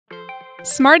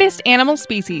Smartest animal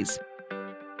species.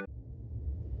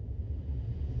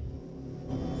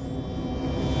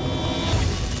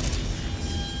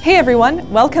 Hey everyone,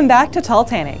 welcome back to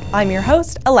Talltanic. I'm your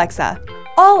host, Alexa.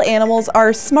 All animals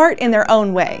are smart in their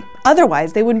own way,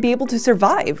 otherwise they wouldn't be able to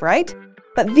survive, right?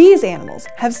 But these animals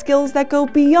have skills that go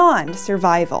beyond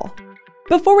survival.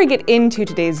 Before we get into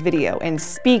today's video, and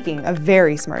speaking of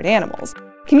very smart animals,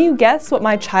 can you guess what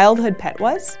my childhood pet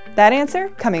was? That answer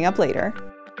coming up later.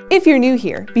 If you're new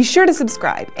here, be sure to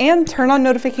subscribe and turn on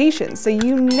notifications so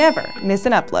you never miss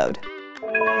an upload.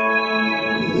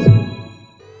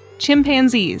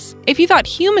 Chimpanzees. If you thought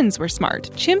humans were smart,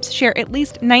 chimps share at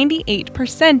least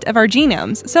 98% of our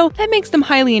genomes, so that makes them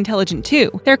highly intelligent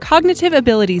too. Their cognitive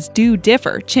abilities do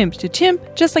differ chimp to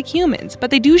chimp, just like humans,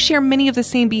 but they do share many of the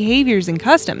same behaviors and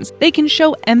customs. They can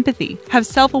show empathy, have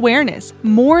self-awareness,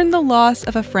 mourn the loss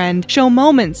of a friend, show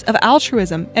moments of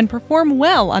altruism, and perform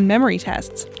well on memory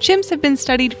tests. Chimps have been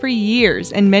studied for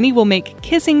years, and many will make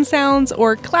kissing sounds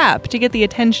or clap to get the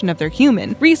attention of their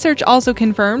human. Research also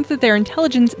confirmed that their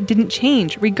intelligence didn't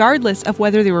change, regardless of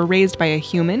whether they were raised by a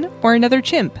human or another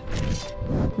chimp.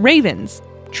 Ravens.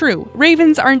 True,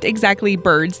 ravens aren't exactly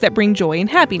birds that bring joy and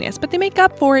happiness, but they make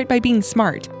up for it by being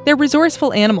smart. They're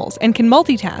resourceful animals and can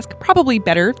multitask, probably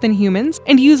better than humans,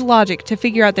 and use logic to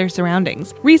figure out their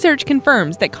surroundings. Research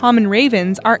confirms that common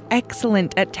ravens are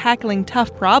excellent at tackling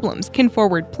tough problems, can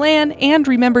forward plan, and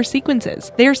remember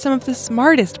sequences. They are some of the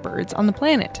smartest birds on the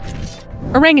planet.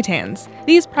 Orangutans.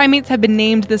 These primates have been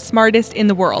named the smartest in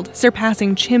the world,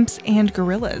 surpassing chimps and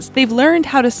gorillas. They've learned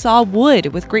how to saw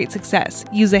wood with great success,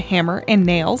 use a hammer and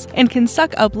nails, and can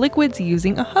suck up liquids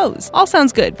using a hose. All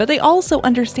sounds good, but they also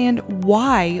understand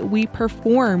why we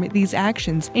perform these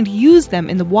actions and use them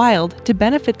in the wild to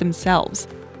benefit themselves.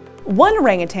 One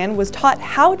orangutan was taught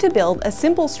how to build a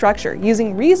simple structure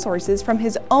using resources from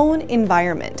his own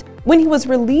environment. When he was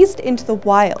released into the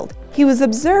wild, he was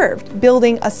observed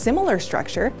building a similar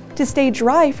structure to stay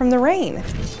dry from the rain.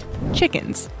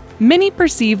 Chickens. Many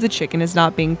perceive the chicken as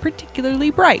not being particularly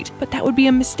bright, but that would be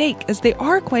a mistake as they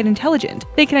are quite intelligent.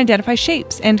 They can identify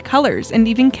shapes and colors and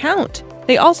even count.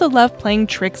 They also love playing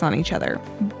tricks on each other.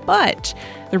 But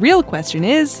the real question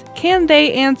is, can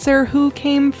they answer who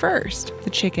came first,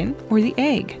 the chicken or the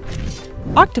egg?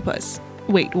 Octopus.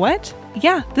 Wait, what?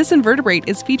 Yeah, this invertebrate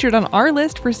is featured on our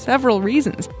list for several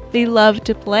reasons. They love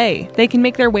to play. They can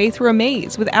make their way through a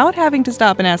maze without having to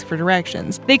stop and ask for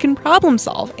directions. They can problem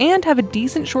solve and have a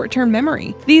decent short-term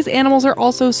memory. These animals are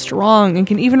also strong and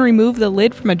can even remove the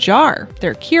lid from a jar.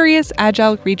 They're curious,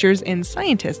 agile creatures, and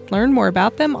scientists learn more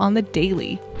about them on the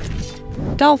daily.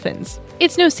 Dolphins.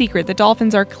 It's no secret that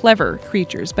dolphins are clever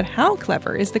creatures, but how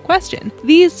clever is the question?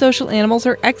 These social animals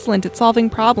are excellent at solving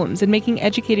problems and making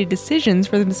educated decisions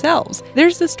for themselves.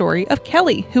 There's the story of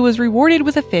Kelly, who was rewarded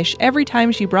with a fish every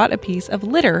time she brought a piece of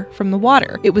litter from the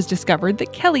water. It was discovered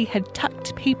that Kelly had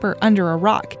tucked paper under a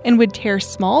rock and would tear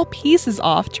small pieces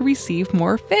off to receive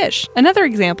more fish. Another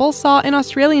example saw an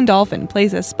Australian dolphin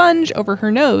place a sponge over her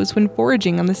nose when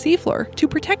foraging on the seafloor to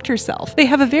protect herself. They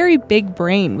have a very big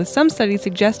brain, with some studies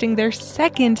suggesting they're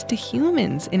second to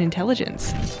humans in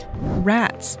intelligence.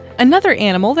 Rats. Another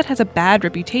animal that has a bad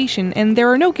reputation, and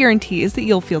there are no guarantees that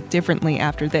you'll feel differently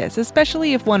after this,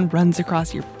 especially if one runs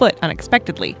across your foot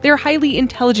unexpectedly. They're highly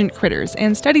intelligent critters,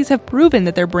 and studies have proven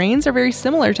that their brains are very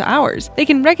similar to ours. They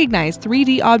can recognize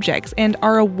 3D objects and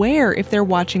are aware if they're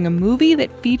watching a movie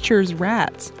that features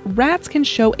rats. Rats can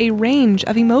show a range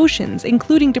of emotions,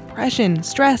 including depression,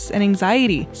 stress, and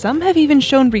anxiety. Some have even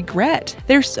shown regret.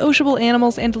 They're sociable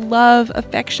animals and love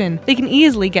affection. They can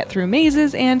easily get through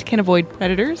mazes and can avoid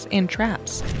predators and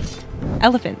traps.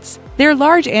 Elephants. They're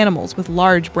large animals with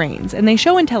large brains, and they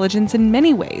show intelligence in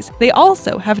many ways. They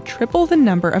also have triple the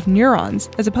number of neurons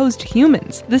as opposed to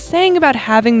humans. The saying about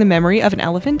having the memory of an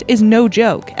elephant is no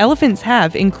joke. Elephants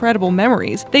have incredible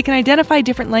memories. They can identify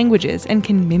different languages and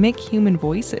can mimic human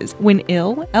voices. When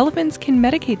ill, elephants can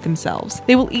medicate themselves.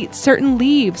 They will eat certain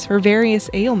leaves for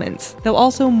various ailments. They'll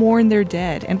also mourn their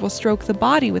dead and will stroke the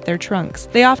body with their trunks.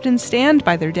 They often stand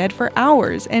by their dead for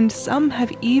hours, and some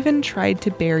have even tried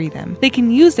to bury them. They can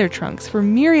use their trunks for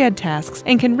myriad tasks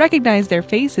and can recognize their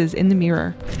faces in the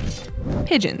mirror.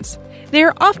 Pigeons. They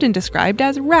are often described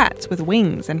as rats with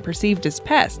wings and perceived as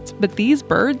pests, but these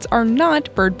birds are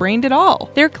not bird-brained at all.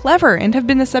 They're clever and have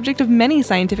been the subject of many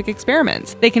scientific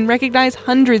experiments. They can recognize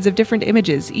hundreds of different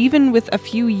images, even with a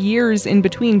few years in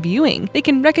between viewing. They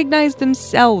can recognize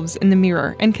themselves in the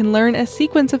mirror and can learn a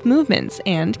sequence of movements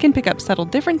and can pick up subtle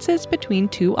differences between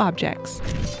two objects.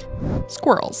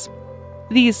 Squirrels.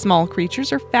 These small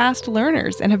creatures are fast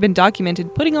learners and have been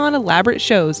documented putting on elaborate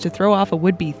shows to throw off a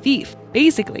would-be thief.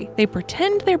 Basically, they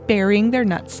pretend they're burying their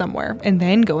nuts somewhere and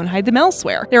then go and hide them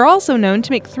elsewhere. They're also known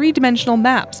to make three-dimensional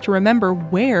maps to remember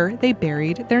where they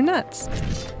buried their nuts.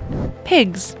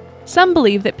 Pigs. Some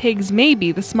believe that pigs may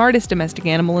be the smartest domestic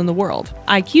animal in the world.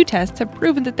 IQ tests have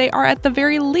proven that they are at the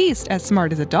very least as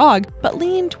smart as a dog, but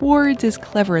lean towards as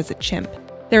clever as a chimp.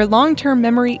 Their long-term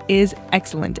memory is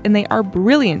excellent, and they are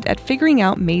brilliant at figuring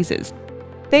out mazes.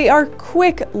 They are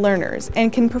quick learners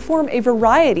and can perform a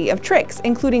variety of tricks,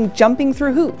 including jumping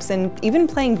through hoops and even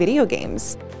playing video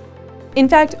games. In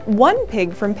fact, one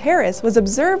pig from Paris was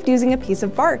observed using a piece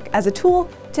of bark as a tool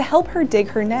to help her dig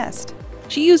her nest.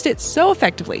 She used it so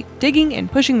effectively, digging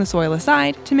and pushing the soil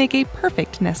aside to make a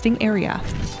perfect nesting area.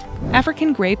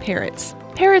 African gray parrots.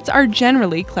 Parrots are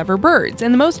generally clever birds,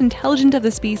 and the most intelligent of the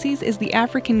species is the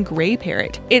African gray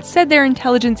parrot. It's said their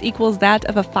intelligence equals that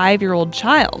of a 5-year-old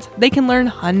child. They can learn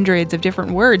hundreds of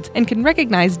different words and can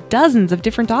recognize dozens of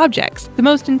different objects. The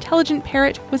most intelligent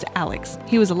parrot was Alex.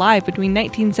 He was alive between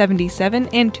 1977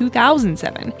 and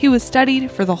 2007. He was studied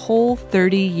for the whole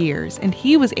 30 years, and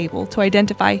he was able to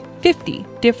identify 50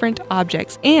 different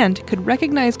objects and could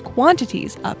recognize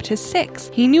quantities up to 6.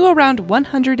 He knew around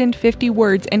 150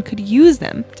 words and could use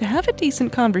them to have a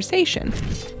decent conversation.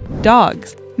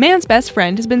 Dogs. Man's best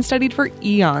friend has been studied for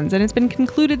eons, and it's been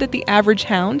concluded that the average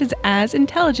hound is as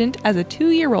intelligent as a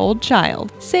 2-year-old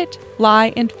child. Sit,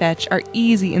 lie, and fetch are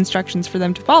easy instructions for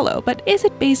them to follow, but is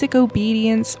it basic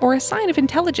obedience or a sign of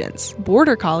intelligence?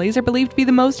 Border collies are believed to be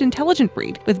the most intelligent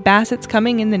breed, with bassets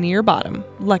coming in the near bottom.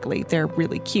 Luckily, they're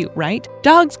really cute, right?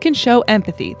 Dogs can show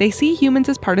empathy. They see humans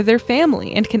as part of their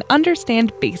family and can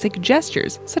understand basic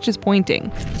gestures, such as pointing.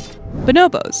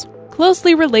 Bonobos.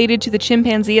 Closely related to the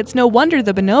chimpanzee, it's no wonder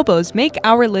the bonobos make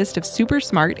our list of super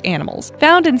smart animals.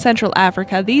 Found in Central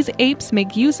Africa, these apes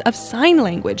make use of sign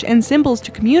language and symbols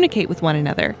to communicate with one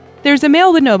another. There's a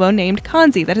male bonobo named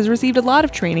Kanzi that has received a lot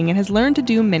of training and has learned to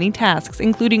do many tasks,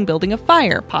 including building a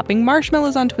fire, popping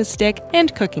marshmallows onto a stick,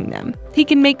 and cooking them. He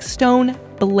can make stone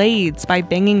blades by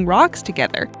banging rocks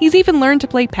together. He's even learned to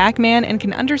play Pac-Man and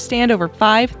can understand over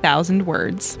 5,000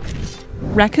 words.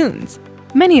 Raccoons.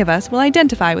 Many of us will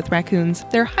identify with raccoons.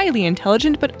 They're highly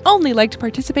intelligent but only like to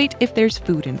participate if there's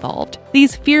food involved.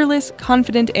 These fearless,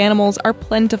 confident animals are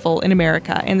plentiful in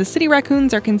America, and the city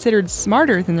raccoons are considered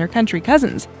smarter than their country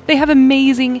cousins. They have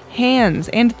amazing hands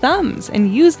and thumbs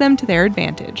and use them to their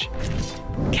advantage.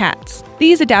 Cats.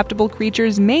 These adaptable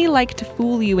creatures may like to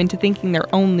fool you into thinking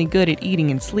they're only good at eating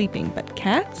and sleeping, but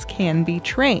cats can be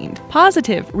trained.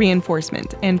 Positive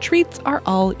reinforcement and treats are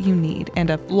all you need, and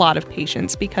a lot of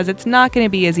patience, because it's not going to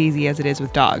be as easy as it is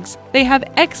with dogs. They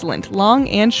have excellent long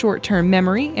and short-term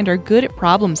memory and are good at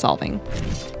problem solving.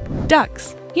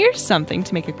 Ducks. Here's something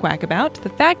to make a quack about: the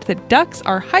fact that ducks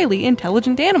are highly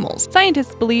intelligent animals.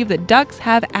 Scientists believe that ducks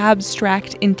have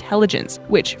abstract intelligence,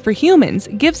 which for humans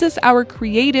gives us our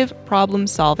creative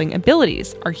problem-solving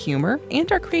abilities, our humor,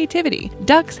 and our creativity.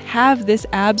 Ducks have this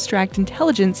abstract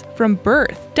intelligence from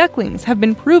birth. Ducklings have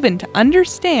been proven to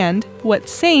understand what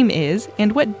same is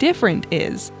and what different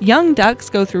is. Young ducks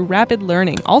go through rapid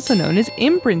learning, also known as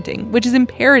imprinting, which is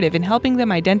imperative in helping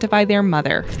them identify their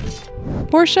mother.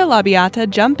 Portia labiata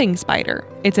jumping spider.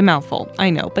 It's a mouthful, I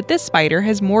know, but this spider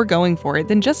has more going for it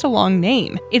than just a long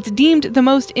name. It's deemed the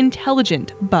most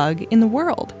intelligent bug in the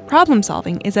world. Problem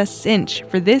solving is a cinch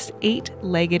for this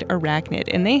 8-legged arachnid,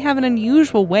 and they have an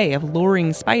unusual way of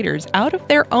luring spiders out of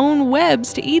their own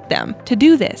webs to eat them. To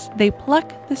do this, they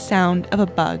pluck the sound of a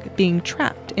bug being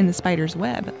trapped in the spider's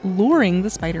web, luring the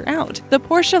spider out. The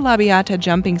Portia labiata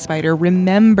jumping spider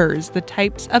remembers the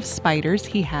types of spiders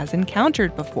he has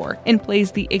encountered before and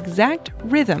plays the exact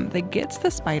rhythm that gets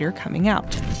the spider coming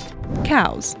out.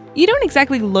 Cows. You don't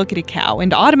exactly look at a cow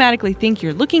and automatically think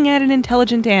you're looking at an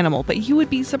intelligent animal, but you would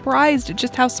be surprised at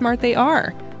just how smart they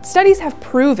are. Studies have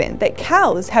proven that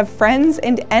cows have friends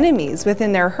and enemies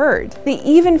within their herd. They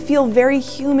even feel very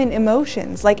human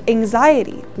emotions like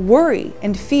anxiety, worry,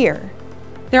 and fear.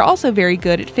 They're also very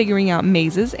good at figuring out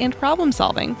mazes and problem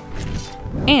solving.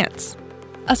 Ants.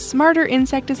 A smarter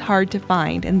insect is hard to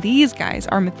find, and these guys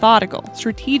are methodical,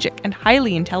 strategic, and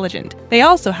highly intelligent. They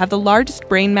also have the largest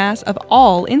brain mass of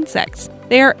all insects.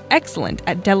 They are excellent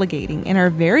at delegating and are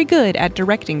very good at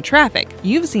directing traffic.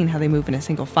 You've seen how they move in a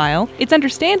single file. It's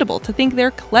understandable to think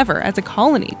they're clever as a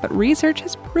colony, but research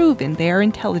has proven they are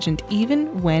intelligent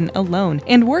even when alone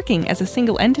and working as a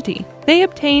single entity. They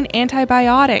obtain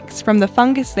antibiotics from the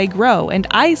fungus they grow and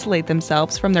isolate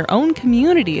themselves from their own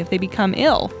community if they become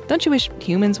ill. Don't you wish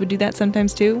humans would do that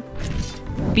sometimes too?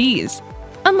 Bees.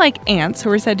 Unlike ants,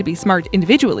 who are said to be smart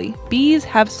individually, bees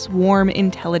have swarm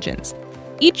intelligence.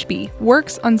 Each bee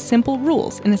works on simple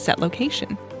rules in a set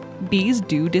location. Bees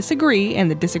do disagree, and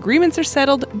the disagreements are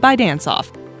settled by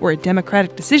dance-off, where a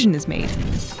democratic decision is made.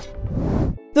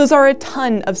 Those are a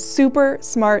ton of super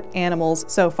smart animals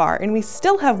so far, and we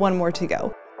still have one more to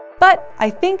go. But I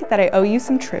think that I owe you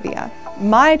some trivia.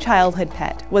 My childhood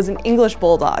pet was an English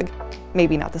bulldog.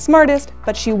 Maybe not the smartest,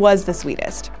 but she was the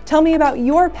sweetest. Tell me about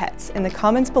your pets in the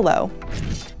comments below.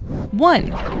 1.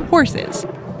 Horses.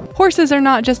 Horses are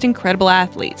not just incredible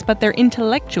athletes, but they're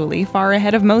intellectually far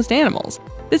ahead of most animals.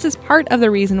 This is part of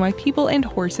the reason why people and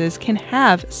horses can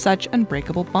have such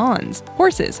unbreakable bonds.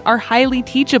 Horses are highly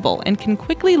teachable and can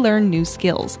quickly learn new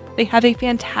skills. They have a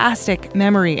fantastic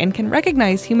memory and can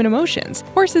recognize human emotions.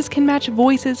 Horses can match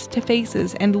voices to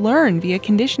faces and learn via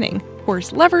conditioning.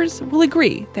 Horse lovers will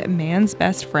agree that man's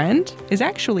best friend is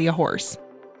actually a horse.